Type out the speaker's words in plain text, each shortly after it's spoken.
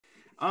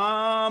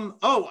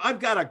Oh, I've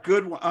got a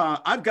good one.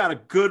 I've got a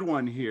good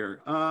one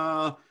here.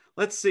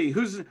 Let's see.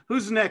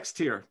 Who's next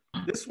here?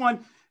 This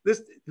one.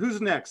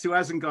 Who's next? Who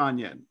hasn't gone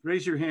yet?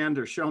 Raise your hand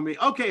or show me.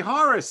 Okay,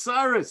 Horace.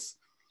 Horace,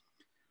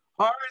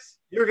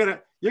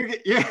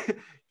 yeah.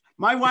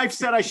 My wife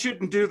said I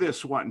shouldn't do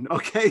this one.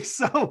 Okay,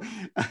 so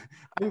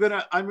I'm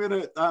gonna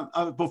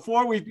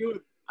before we do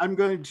it, I'm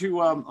going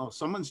to oh,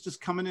 someone's just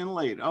coming in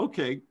late.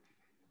 Okay.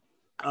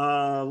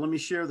 Let me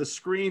share the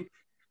screen.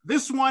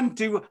 This one,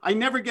 I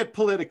never get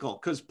political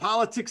because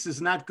politics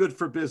is not good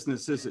for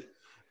business, is it?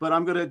 But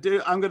I'm gonna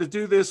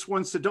do this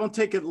one, so don't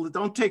take it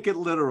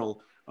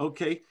literal,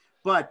 okay?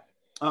 But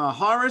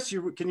Horace,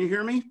 can you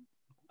hear me?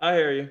 I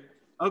hear you.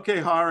 Okay,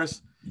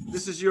 Horace,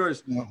 this is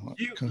yours.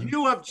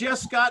 You have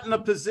just gotten a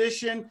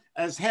position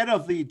as head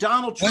of the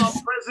Donald Trump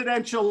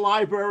Presidential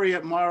Library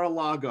at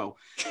Mar-a-Lago.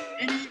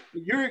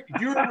 Your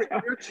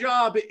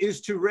job is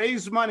to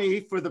raise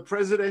money for the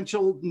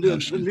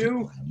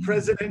new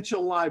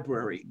presidential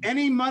library.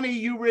 Any money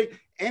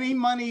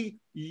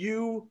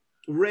you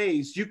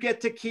raise, you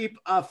get to keep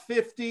a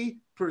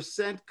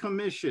 50%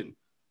 commission.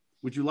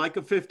 Would you like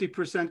a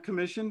 50%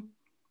 commission?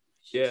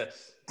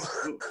 Yes.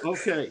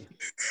 Okay.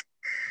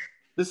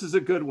 This is a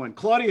good one.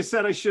 Claudia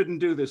said I shouldn't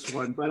do this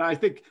one, but I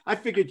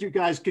figured you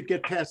guys could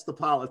get past the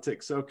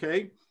politics,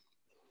 okay?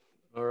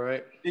 All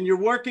right. And you're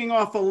working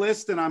off a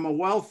list, and I'm a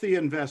wealthy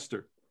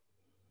investor.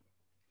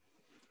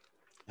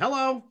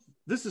 Hello,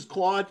 this is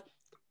Claude.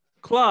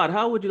 Claude,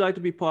 how would you like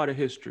to be part of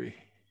history?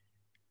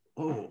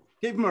 Oh,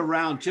 give him a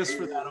round just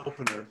for that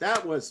opener.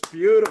 That was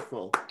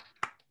beautiful.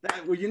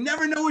 Well, you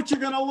never know what you're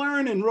going to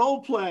learn in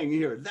role playing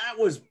here. That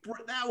was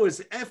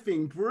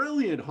effing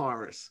brilliant,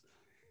 Horace.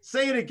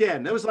 Say it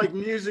again. That was like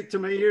music to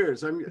my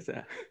ears. I'm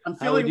feeling.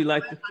 How would you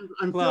like to,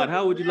 Claude?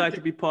 How would you like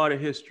to be part of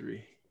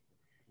history?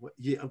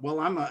 Yeah, well,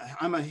 I'm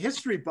a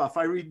history buff.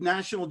 I read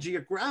National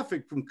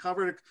Geographic from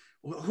cover to.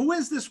 Who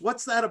is this?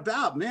 What's that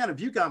about, man? Have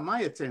you got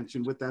my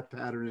attention with that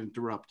pattern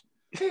interrupt?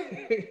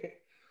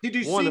 Did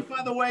you see,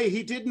 by the way,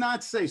 he did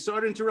not say,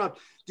 sorry to interrupt.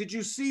 Did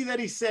you see that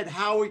he said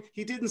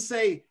he didn't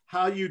say,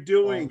 how you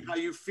doing? How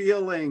you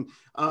feeling?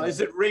 Is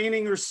it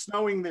raining or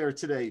snowing there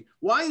today?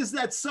 Why is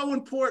that so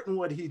important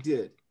what he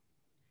did?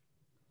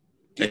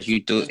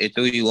 Because it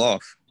threw you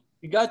off.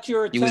 You got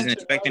your attention. You wasn't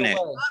expecting it.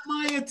 Got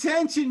my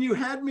attention. You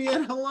had me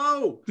at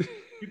hello.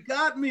 You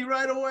got me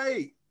right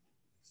away.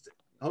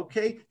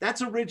 Okay,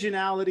 that's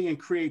originality and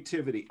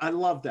creativity. I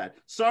love that.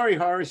 Sorry,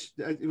 Horace.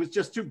 It was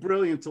just too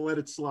brilliant to let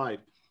it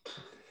slide.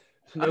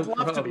 I'd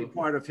love to be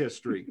part of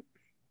history.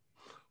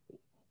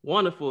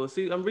 Wonderful.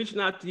 See, I'm reaching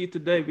out to you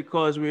today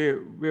because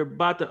we're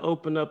about to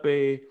open up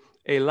a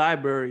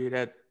library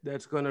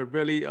that's going to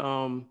really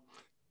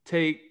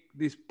take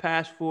these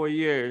past 4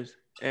 years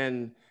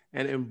and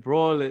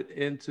embroil it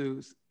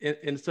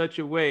in such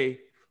a way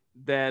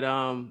that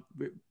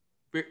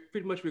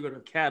pretty much we're going to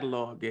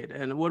catalog it.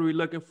 And what we're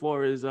looking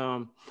for is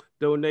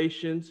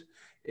donations.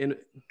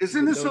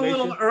 Isn't this a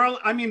little early?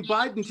 I mean,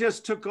 Biden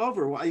just took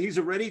over. He's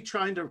already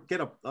trying to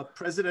get a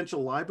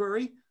presidential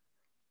library.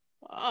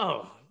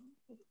 Oh,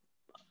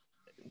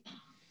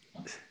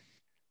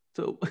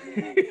 so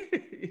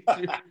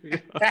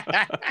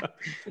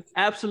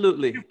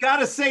absolutely. You've got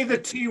to say the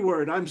T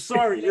word. I'm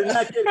sorry, you're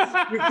not getting.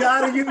 You've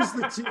got to use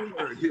the T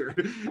word here.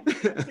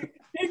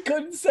 He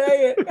couldn't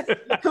say it.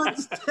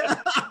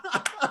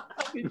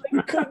 He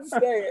couldn't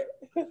say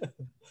it.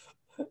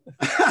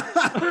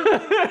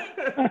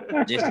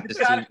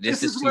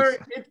 This is where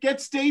it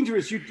gets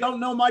dangerous. You don't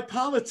know my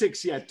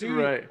politics yet, do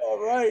you? Right.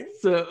 All right.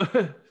 So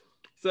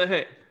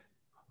hey,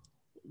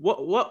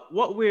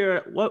 what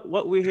we're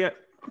here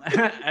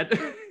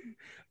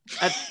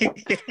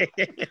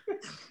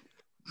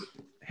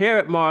here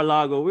at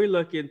Mar-a-Lago, we're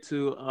looking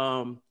to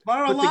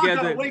Mar-a-Lago. put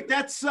together. Wait,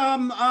 that's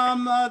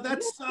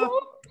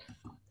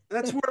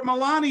where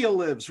Melania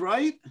lives,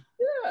 right?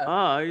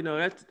 Yeah. You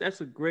know,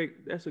 that's a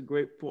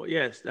great point.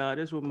 Yes,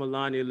 that's where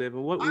Melania lives.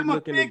 And what I'm we're a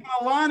looking big at.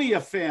 Melania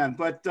fan,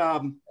 but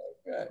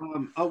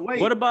wait.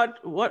 What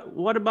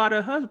about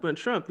her husband,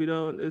 Trump? You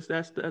know,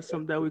 that's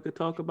something that we could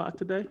talk about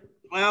today?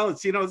 Well,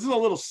 it's, you know, this is a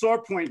little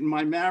sore point in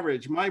my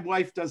marriage. My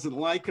wife doesn't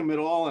like him at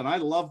all, and I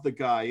love the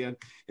guy. And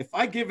if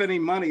I give any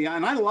money,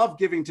 and I love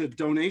giving to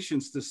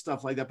donations to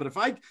stuff like that, but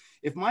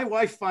if my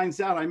wife finds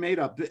out I made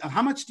up,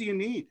 how much do you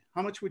need?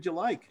 How much would you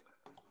like?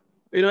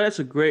 You know, that's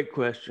a great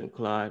question,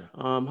 Clyde.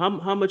 How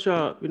much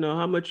are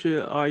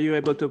you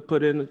able to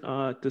put in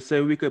to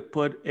say we could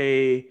put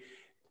a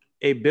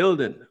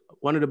building,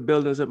 one of the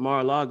buildings at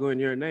Mar-a-Lago in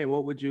your name?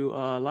 What would you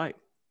like?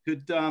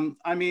 Could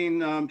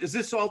is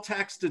this all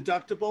tax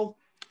deductible?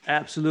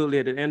 Absolutely.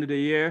 At the end of the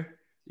year,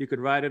 you could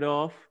write it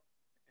off,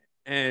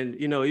 and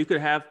you know you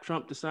could have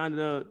Trump to sign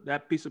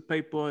that piece of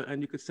paper,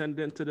 and you could send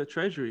it into the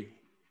Treasury.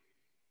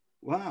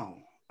 Wow.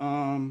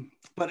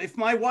 But if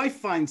my wife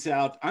finds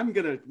out,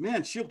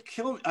 she'll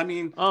kill me. I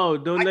mean,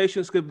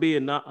 donations could be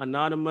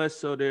anonymous,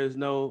 so there's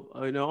no,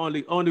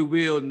 only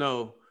we'll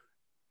know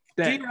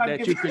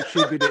that you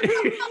contributed.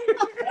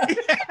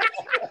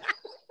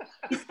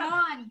 He's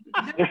gone.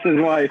 This is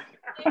wife.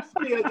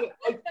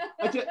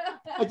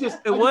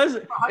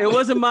 It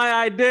wasn't my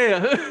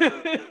idea.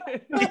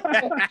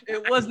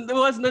 It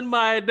wasn't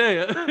my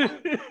idea. I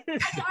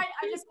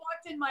just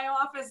walked in my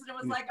office and it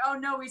was like, oh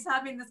no, he's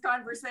having this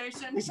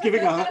conversation. He's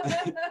giving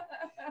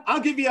I'll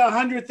give you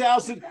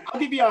 $100,000. I'll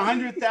give you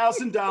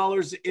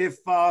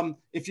 $100,000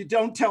 if you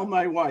don't tell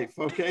my wife.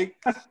 Okay.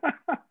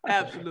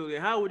 Absolutely.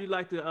 How would you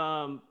like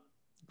to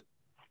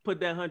put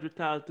that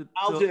 $100,000 to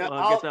get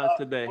out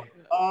today?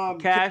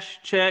 Cash,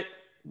 check,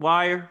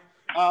 wire.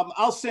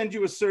 I'll send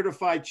you a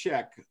certified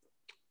check.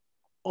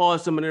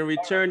 Awesome. And in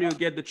return, you'll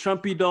get the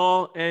Trumpy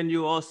doll, and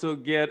you also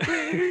get.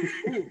 Do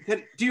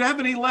you have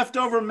any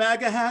leftover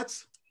MAGA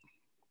hats?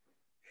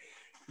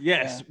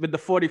 Yes, with the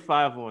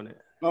 45 on it.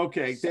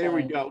 Okay, there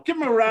we go. Give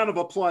him a round of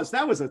applause.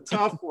 That was a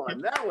tough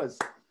one.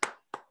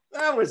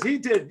 You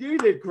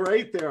did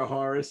great there,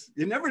 Horace.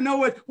 You never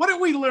know what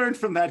did we learn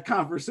from that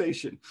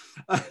conversation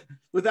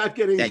without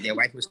getting. That your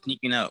wife was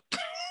sneaking up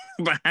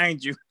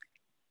behind you.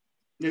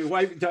 Your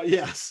wife,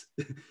 yes.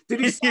 Did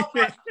he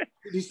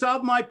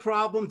solve my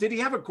problem? Did he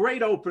have a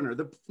great opener?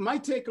 My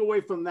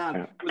takeaway from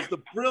that was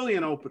the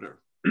brilliant opener.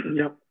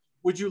 Yep.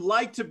 Would you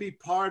like to be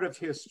part of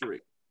history?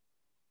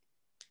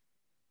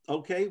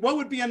 Okay. What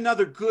would be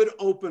another good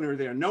opener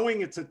there,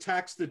 knowing it's a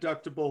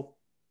tax-deductible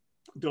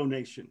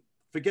donation?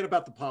 Forget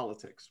about the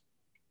politics.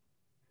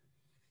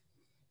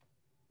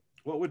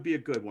 What would be a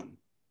good one?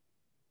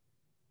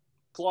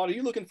 Claude, are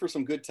you looking for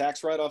some good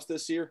tax write-offs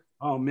this year?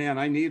 Oh man,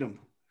 I need them.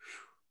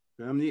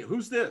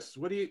 Who's this?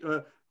 What do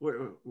you?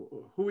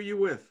 Who are you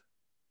with?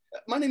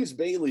 My name is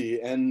Bailey,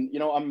 and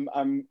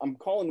I'm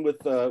calling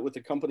with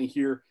a company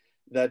here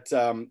that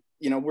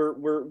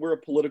we're a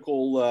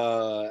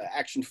political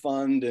action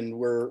fund, and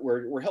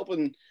we're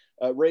helping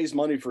raise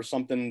money for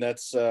something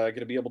that's going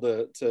to be able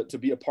to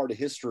be a part of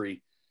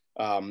history.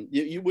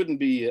 You wouldn't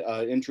be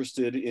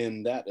interested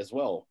in that as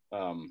well,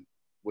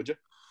 would you?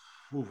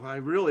 Ooh, I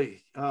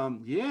really,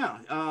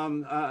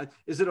 yeah.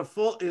 Is it a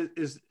full?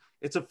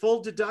 It's a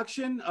full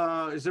deduction?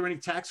 Is there any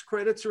tax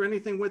credits or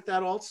anything with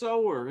that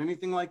also, or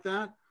anything like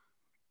that?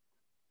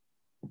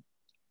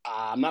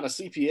 I'm not a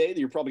CPA.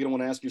 You're probably going to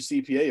want to ask your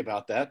CPA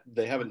about that.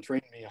 They haven't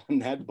trained me on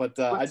that, but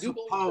I do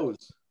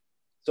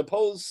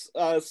suppose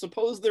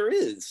there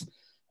is.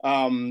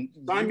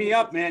 Sign me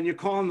up, man. You're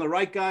calling the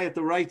right guy at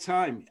the right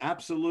time.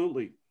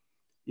 Absolutely.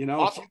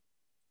 Awesome.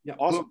 Yeah.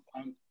 Awesome.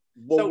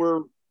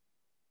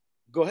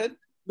 Go ahead.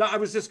 No, I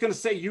was just going to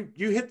say, you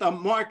hit the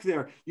mark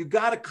there. You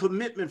got a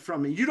commitment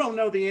from me. You don't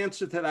know the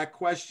answer to that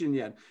question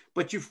yet,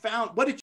 but you found, what did